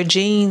pieces. Their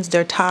jeans,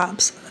 their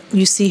tops.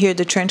 You see here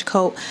the trench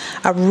coat.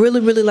 I really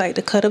like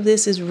the cut of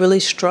this. It's really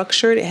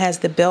structured. It has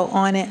the belt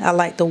on it. I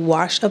like the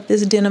wash of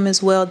this denim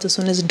as well. This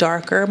one is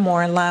darker,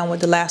 more in line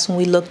with the last one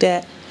we looked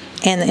at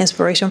and the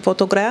inspiration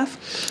photograph.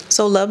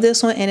 So love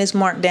this one, and it's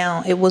marked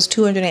down. It was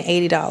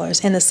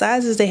 $280, and the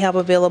sizes they have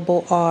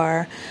available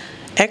are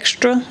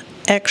extra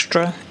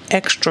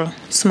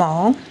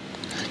small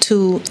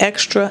to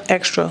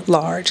extra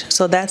large.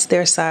 So that's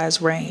their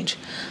size range.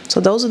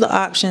 So those are the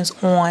options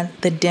on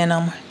the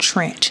denim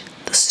trench,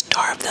 the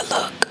star of the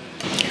look.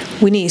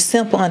 We need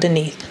simple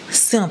underneath.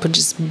 Simple,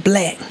 just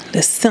black.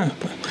 That's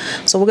simple.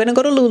 So we're going to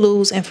go to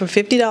Lulu's, and for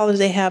 $50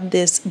 they have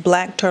this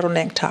black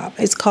turtleneck top.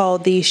 It's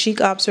called the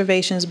Chic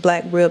Observations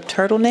Black Rib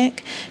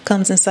Turtleneck.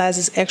 Comes in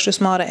sizes extra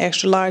small to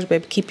extra large,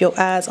 baby. Keep your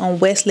eyes on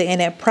Wesley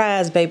and that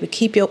prize, baby.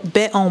 Keep your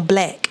bet on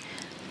black.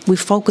 We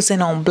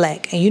focusing on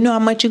black. And you know how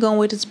much you're going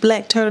with this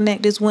black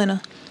turtleneck this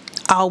winter?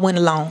 All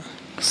winter long.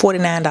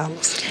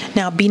 $49.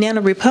 Now Banana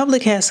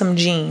Republic has some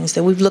jeans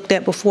that we've looked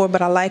at before,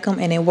 but I like them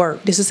and they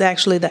work. This is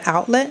actually the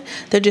outlet.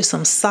 They're just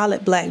some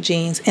solid black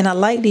jeans, and I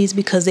like these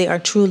because they are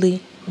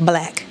truly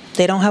black.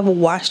 They don't have a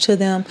wash to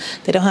them.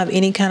 They don't have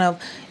any kind of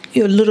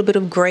a little bit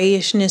of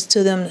grayishness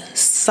to them.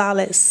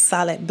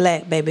 Solid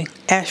black, baby.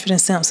 Ashford and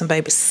Simpson,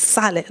 baby.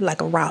 Solid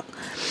like a rock.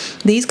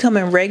 These come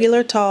in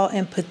regular, tall,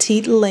 and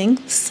petite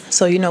lengths.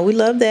 So you know we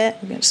love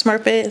that.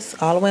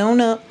 Smurfettes all the way on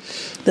up.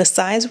 The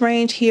size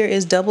range here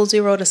is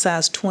 00 to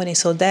size 20.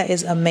 So that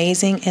is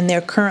amazing. And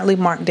they're currently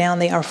marked down.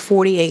 They are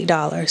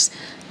 $48.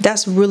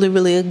 That's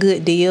really a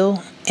good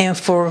deal. And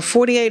for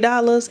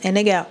 $48, and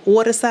they got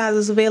order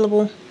sizes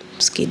available,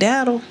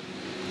 skedaddle.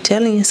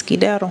 Telling you,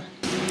 skedaddle.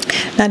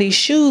 Now these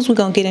shoes, we're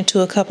going to get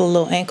into a couple of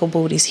little ankle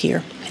booties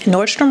here. In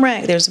Nordstrom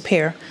Rack, there's a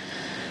pair.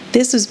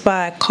 This is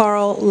by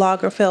Karl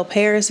Lagerfeld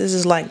Paris. This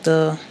is like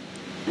the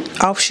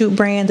offshoot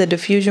brand, the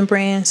diffusion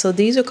brand. So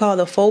these are called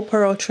the faux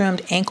pearl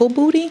trimmed ankle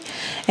booty,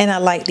 and I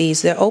like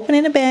these. They're open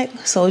in the back,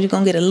 so you're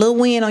going to get a little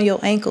wind on your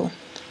ankle.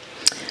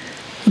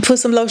 Put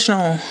some lotion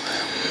on.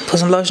 Put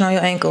some lotion on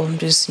your ankle.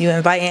 Just you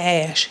inviting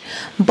ash.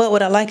 But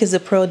what I like is the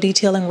pearl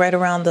detailing right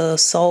around the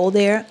sole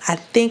there. I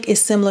think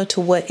it's similar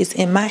to what is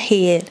in my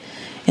head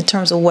in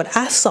terms of what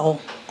I saw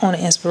on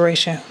the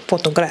inspiration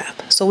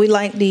photograph. So we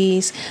like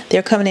these.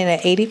 They're coming in at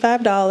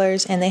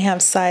 $85, and they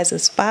have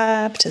sizes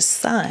 5 to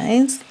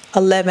size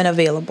 11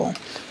 available.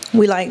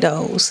 We like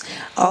those.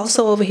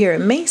 Also over here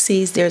at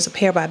Macy's, there's a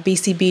pair by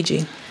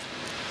BCBG.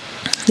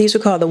 These are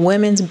called the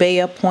Women's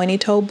Baya Pointy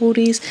Toe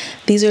Booties.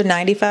 These are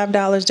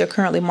 $95. They're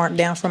currently marked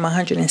down from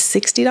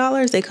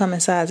 $160. They come in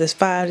sizes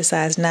 5 to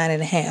size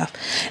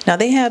 9.5. Now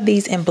they have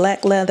these in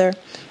black leather.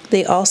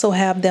 They also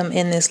have them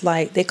in this,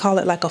 like, they call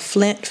it like a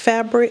flint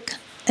fabric,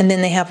 and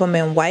then they have them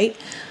in white.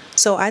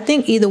 So I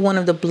think either one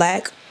of the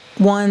black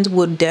ones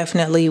would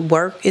definitely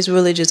work. It's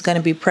really just going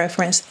to be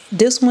preference.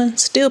 This one,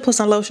 still put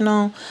some lotion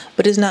on,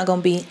 but it's not going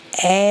to be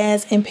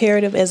as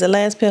imperative as the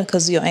last pair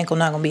because your ankle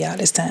not going to be out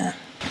this time.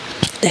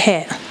 The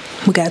hat.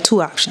 We got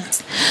two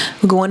options.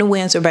 We're going to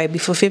Windsor, baby,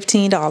 for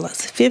 $15.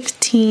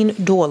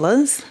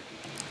 $15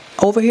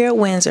 over here at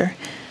Windsor.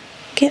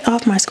 Get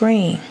off my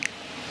screen.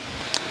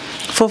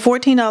 For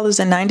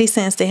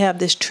 $14.90, they have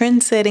this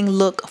trend-setting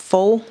look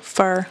faux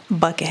fur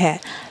bucket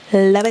hat.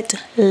 Love it,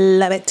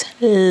 love it,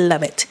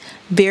 love it.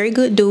 Very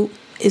good dupe.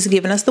 It's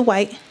giving us the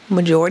white,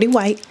 majority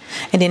white,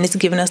 and then it's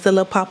giving us the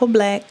little pop of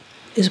black.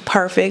 It's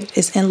perfect.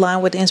 It's in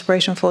line with the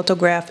inspiration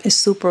photograph. It's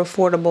super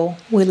affordable.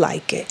 We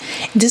like it.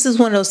 This is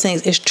one of those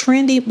things. It's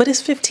trendy, but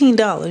it's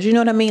 $15. You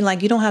know what I mean?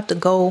 Like, you don't have to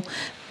go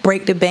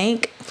break the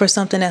bank for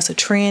something that's a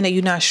trend that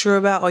you're not sure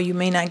about, or you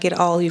may not get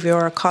all of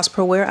your cost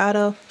per wear out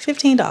of.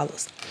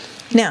 $15.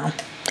 Now,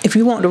 if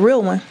you want the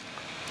real one,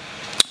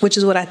 which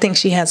is what I think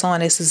she has on,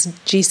 this is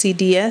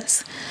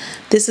GCDS.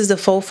 This is the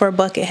faux fur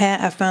bucket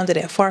hat. I found it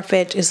at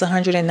Farfetch. It's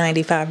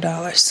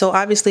 $195. So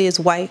obviously it's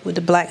white with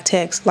the black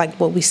text like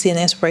what we see in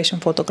the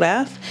inspiration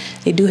photograph.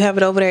 They do have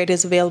it over there. It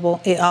is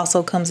available. It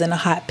also comes in a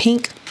hot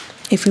pink.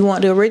 If you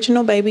want the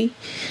original, baby,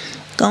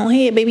 go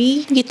ahead,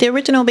 baby. Get the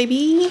original,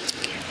 baby.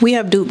 We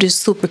have duped this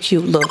super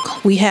cute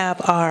look. We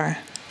have our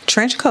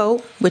trench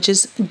coat, which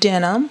is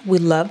denim. We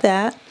love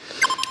that.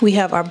 We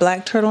have our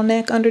black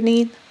turtleneck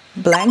underneath,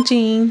 black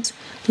jeans.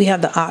 We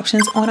have the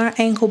options on our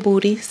ankle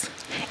booties,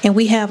 and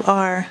we have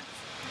our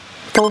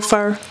faux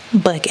fur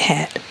bucket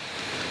hat.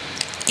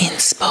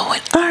 Inspo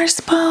and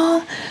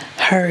Arspo,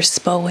 her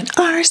spo and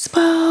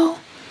Arspo.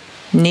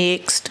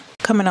 Next,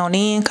 coming on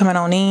in, coming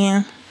on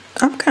in.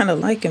 I'm kind of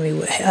liking me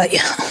with hair,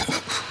 y'all.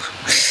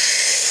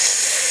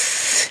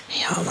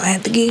 Y'all might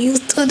have to get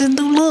used to this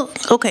new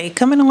look. Okay,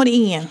 coming on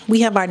in,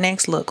 we have our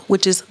next look,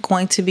 which is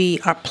going to be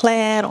our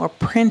plaid or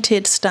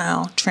printed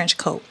style trench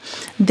coat.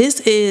 This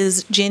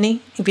is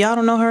Jenny. If y'all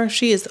don't know her,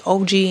 she is the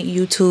OG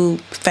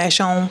YouTube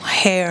fashion,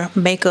 hair,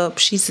 makeup.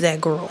 She's that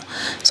girl.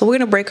 So we're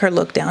gonna break her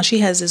look down. She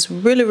has this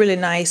really, really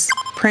nice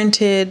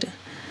printed,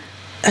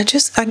 I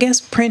guess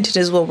printed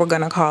is what we're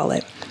gonna call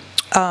it,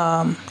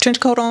 trench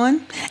coat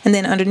on, and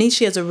then underneath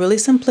she has a really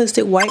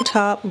simplistic white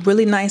top,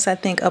 really nice, I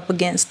think, up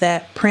against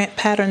that print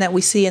pattern that we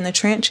see in the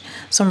trench.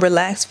 Some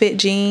relaxed fit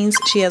jeans.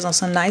 She has on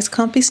some nice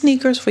comfy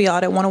sneakers for y'all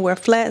that want to wear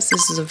flats.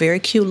 This is a very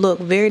cute look,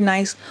 very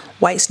nice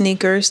white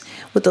sneakers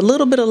with a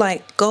little bit of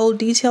like gold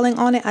detailing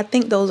on it. I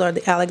think those are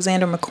the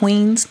Alexander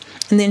McQueen's.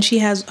 And then she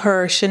has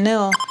her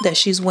Chanel that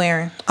she's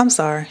wearing,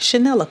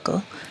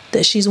 Chanelica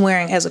that she's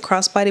wearing as a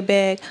crossbody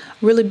bag.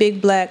 Really big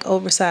black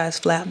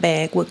oversized flat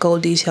bag with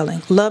gold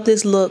detailing. Love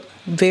this look.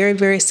 Very,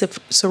 very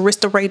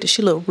sophisticated.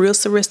 She look real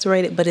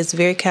sophisticated, but it's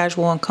very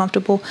casual and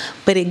comfortable.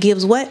 But it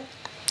gives what?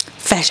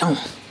 Fashion.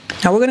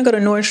 Now we're gonna go to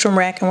Nordstrom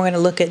Rack and we're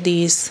gonna look at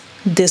this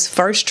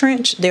first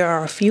trench. There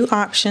are a few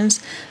options.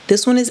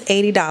 This one is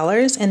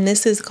 $80, and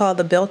this is called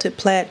the belted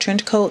plaid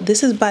trench coat.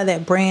 This is by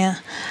that brand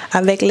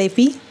Avec les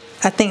Filles.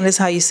 I think that's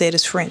how you say it.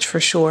 It's French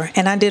for sure.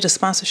 And I did a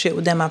sponsorship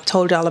with them. I've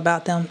told y'all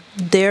about them.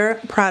 Their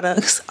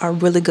products are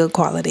really good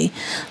quality,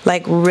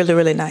 like really,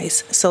 really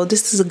nice. So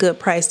this is a good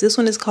price. This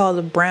one is called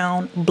the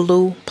brown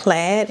blue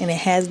plaid, and it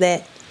has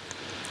that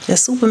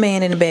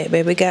Superman in the back,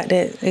 baby. It got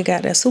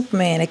that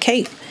Superman, a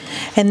cape.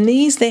 And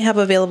these they have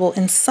available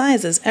in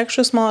sizes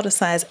extra small to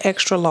size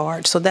extra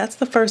large. So that's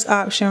the first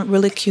option.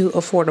 Really cute,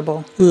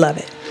 affordable. Love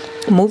it.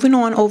 Moving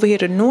on over here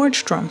to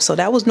Nordstrom. So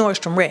that was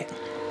Nordstrom Rack.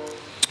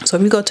 So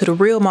if you go to the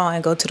real mall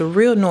and go to the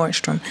real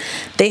Nordstrom,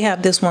 they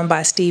have this one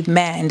by Steve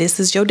Madden. This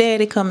is your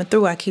daddy coming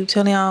through. I keep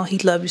telling y'all, he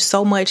loves you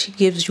so much. He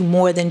gives you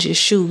more than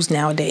just shoes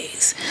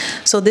nowadays.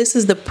 So this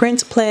is the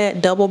Prince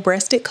Plaid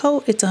double-breasted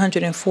coat. It's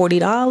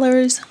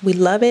 $140. We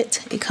love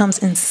it. It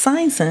comes in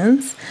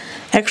sizes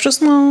extra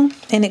small,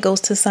 and it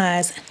goes to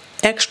size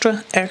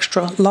extra,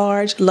 extra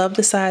large. Love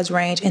the size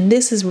range, and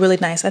this is really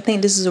nice. I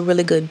think this is a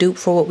really good dupe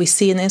for what we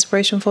see in the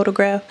inspiration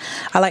photograph.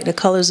 I like the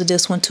colors of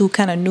this one too,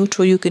 kind of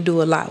neutral. You could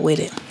do a lot with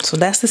it. So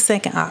that's the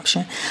second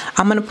option.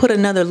 I'm going to put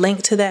another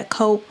link to that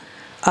coat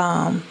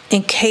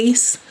in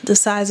case the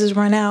sizes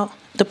run out.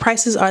 The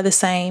prices are the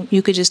same.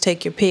 You could just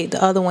take your pick.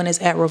 The other one is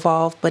at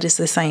Revolve, but it's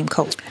the same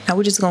coat. Now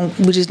we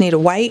just need a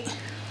white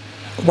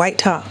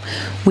top.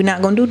 We're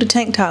not gonna do the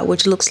tank top,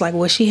 which looks like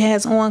what she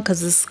has on,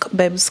 because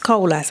it's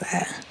cold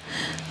outside.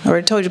 I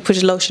already told you to put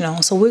your lotion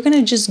on. So we're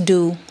gonna just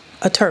do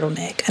a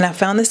turtleneck, and I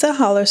found this at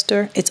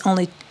Hollister. It's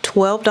only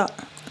 $12.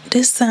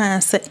 This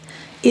sign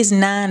is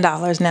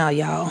 $9 now,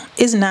 y'all.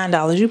 It's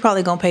 $9. You're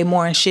probably gonna pay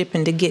more in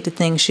shipping to get the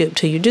thing shipped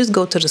to you. Just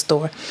go to the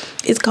store.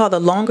 It's called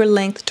the longer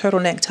length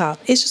turtleneck top.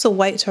 It's just a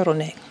white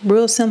turtleneck,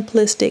 real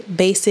simplistic,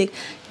 basic,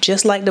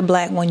 just like the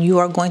black one. You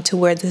are going to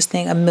wear this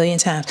thing a million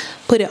times.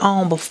 Put it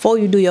on before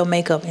you do your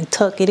makeup and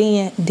tuck it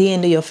in, then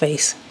do your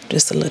face.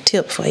 Just a little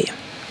tip for you.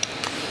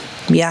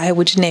 Be out here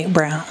with your neck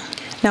brown.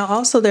 Now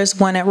also there's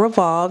one at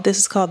Revolve. This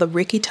is called the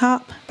Ricky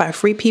Top by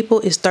Free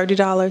People. It's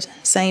 $30.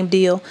 Same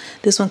deal.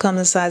 This one comes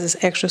in sizes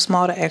extra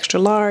small to extra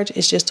large.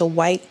 It's just a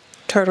white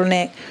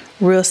turtleneck.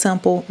 Real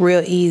simple,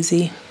 real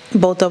easy.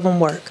 Both of them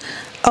work.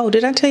 Oh,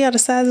 did I tell y'all the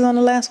sizes on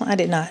the last one? I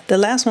did not. The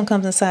last one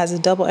comes in sizes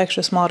double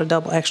extra small to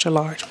double extra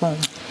large. Boom.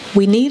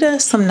 We need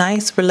us some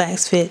nice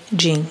relaxed fit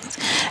jeans.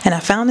 And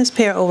I found this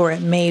pair over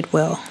at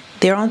Madewell.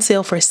 They're on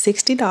sale for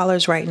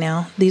 $60 right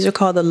now. These are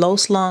called the low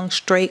slung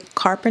straight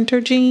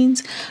carpenter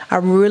jeans. I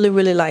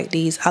really like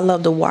these. I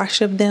love the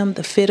wash of them,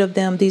 the fit of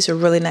them. These are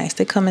really nice.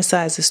 They come in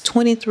sizes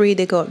 23.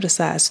 They go up to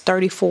size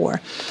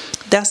 34.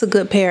 That's a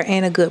good pair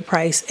and a good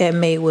price at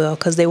Madewell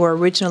because they were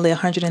originally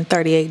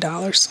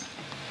 $138.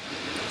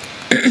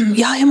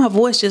 Y'all hear my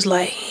voice just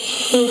like...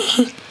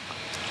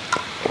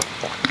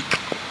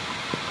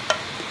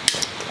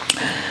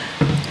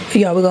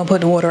 Y'all, we're gonna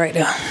put the water right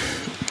there.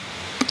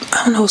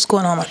 I don't know what's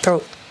going on in my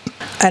throat.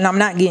 And I'm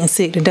not getting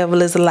sick. The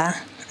devil is a lie.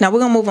 Now we're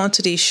gonna move on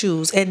to these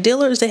shoes. At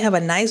Dillard's, they have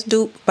a nice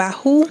dupe. By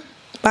who?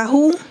 By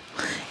who?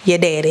 Your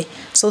daddy.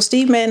 So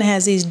Steve Madden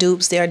has these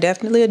dupes. They are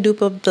definitely a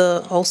dupe of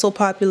the also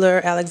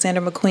popular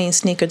Alexander McQueen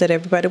sneaker that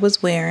everybody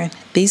was wearing.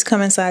 These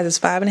come in sizes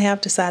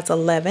 5.5 to size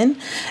 11,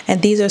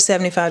 and these are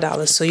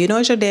 $75. So you know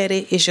it's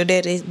your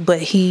daddy,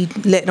 but he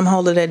let them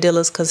hold it at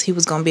Dillard's because he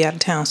was gonna be out of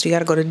town. So you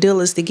gotta go to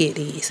Dillard's to get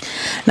these.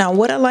 Now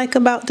what I like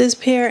about this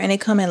pair, and they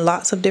come in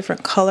lots of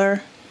different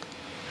colorways.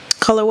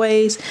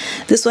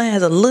 This one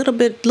has a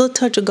little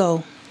touch of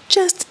gold,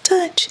 just a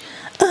touch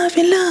of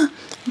your love,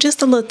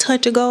 just a little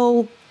touch of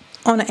gold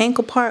on the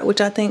ankle part, which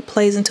I think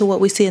plays into what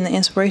we see in the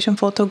inspiration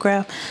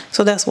photograph.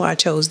 So that's why I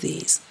chose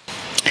these.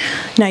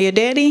 Now your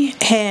daddy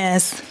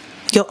has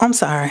I'm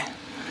sorry,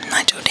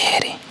 not your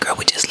daddy, girl,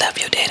 we just left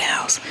your daddy's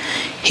house.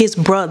 His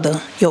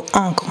brother, your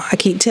uncle. I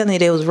keep telling you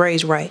they was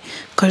raised right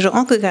because your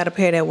uncle got a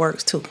pair that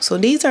works too. So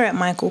these are at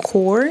Michael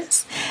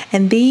Kors,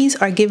 and these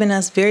are giving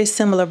us very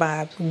similar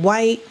vibes.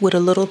 White with a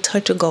little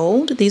touch of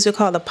gold. These are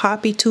called the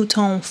Poppy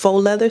two-tone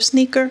faux leather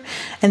sneaker,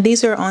 and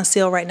these are on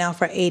sale right now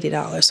for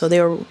 $80. So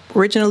they were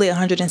originally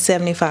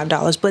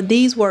 $175, but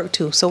these work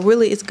too. So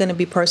really it's going to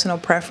be personal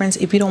preference.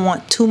 If you don't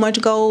want too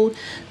much gold,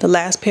 the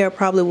last pair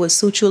probably would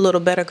suit you a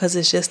little better because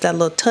it's just that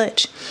little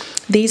touch.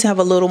 These have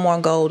a little more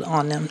gold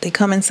on them. They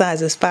come in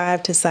sizes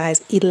 5 to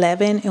size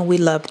 11, and we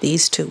love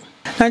these too.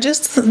 Now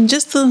just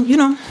to you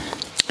know,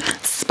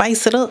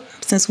 spice it up,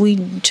 since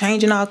we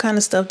changing all kind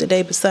of stuff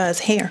today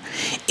besides hair.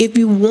 If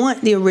you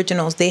want the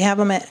originals, they have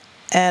them at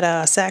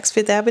Saks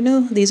Fifth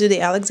Avenue. These are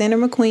the Alexander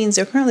McQueens.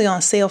 They're currently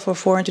on sale for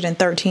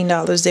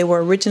 $413. They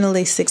were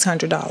originally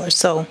 $600.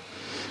 So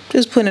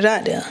just putting it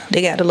out there.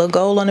 They got the little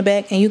gold on the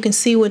back, and you can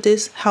see with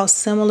this how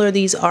similar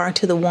these are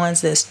to the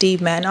ones that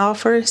Steve Madden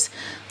offers.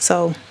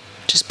 So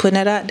just putting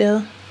it out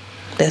there.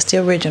 That's the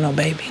original,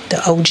 baby,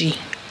 the OG.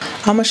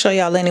 I'm gonna show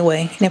y'all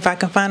anyway, and if I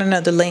can find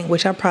another link,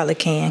 which I probably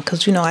can,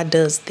 because you know I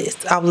does this,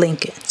 I'll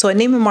link it. So at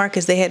Neiman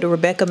Marcus, they had the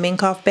Rebecca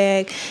Minkoff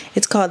bag.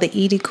 It's called the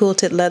Edie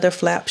Quilted Leather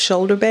Flap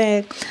Shoulder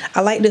Bag.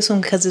 I like this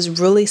one because it's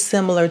really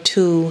similar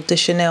to the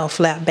Chanel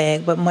flap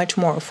bag, but much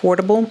more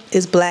affordable.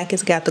 It's black,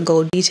 it's got the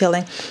gold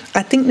detailing.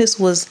 I think this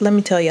was, let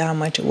me tell you how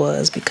much it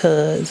was,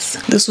 because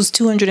this was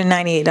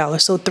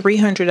 $298, so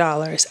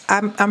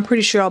 $300. I'm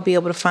pretty sure I'll be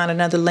able to find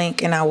another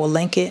link and I will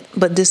link it,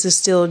 but this is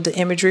still the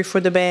imagery for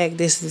the bag.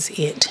 This is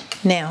it.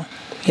 Now,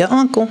 your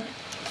uncle,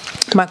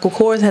 Michael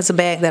Kors, has a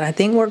bag that I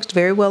think works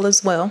as well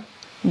as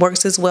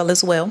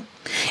well.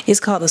 It's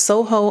called the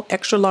Soho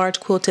Extra Large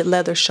Quilted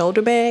Leather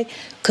Shoulder Bag,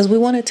 because we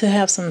wanted to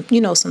have some,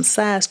 you know, some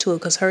size to it,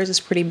 because hers is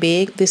pretty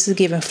big. This is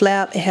given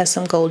flap. It has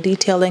some gold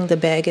detailing. The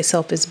bag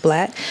itself is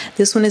black.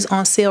 This one is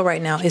on sale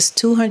right now. It's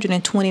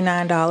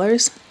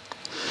 $229.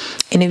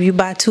 And if you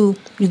buy two,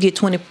 you get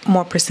 20%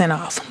 more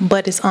off.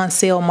 But it's on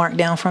sale, marked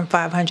down from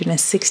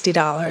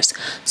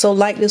 $560. So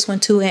like this one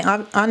too.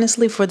 And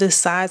honestly, for the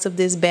size of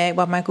this bag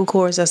by Michael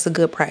Kors, that's a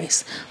good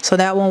price. So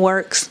that one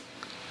works.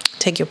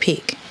 Take your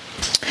pick.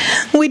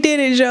 We did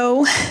it,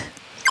 Joe.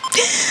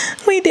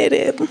 We did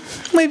it.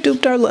 We've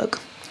duped our look.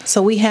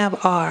 So we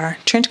have our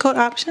trench coat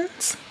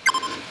options.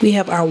 We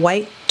have our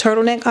white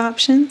turtleneck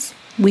options.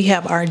 We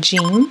have our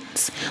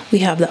jeans. We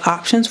have the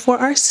options for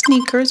our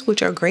sneakers,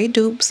 which are great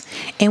dupes.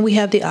 And we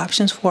have the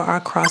options for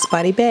our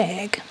crossbody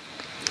bag.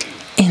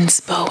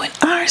 Inspo and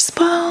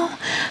Arspo.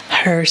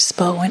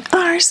 Herspo and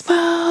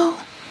Arspo.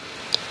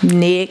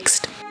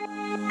 Next.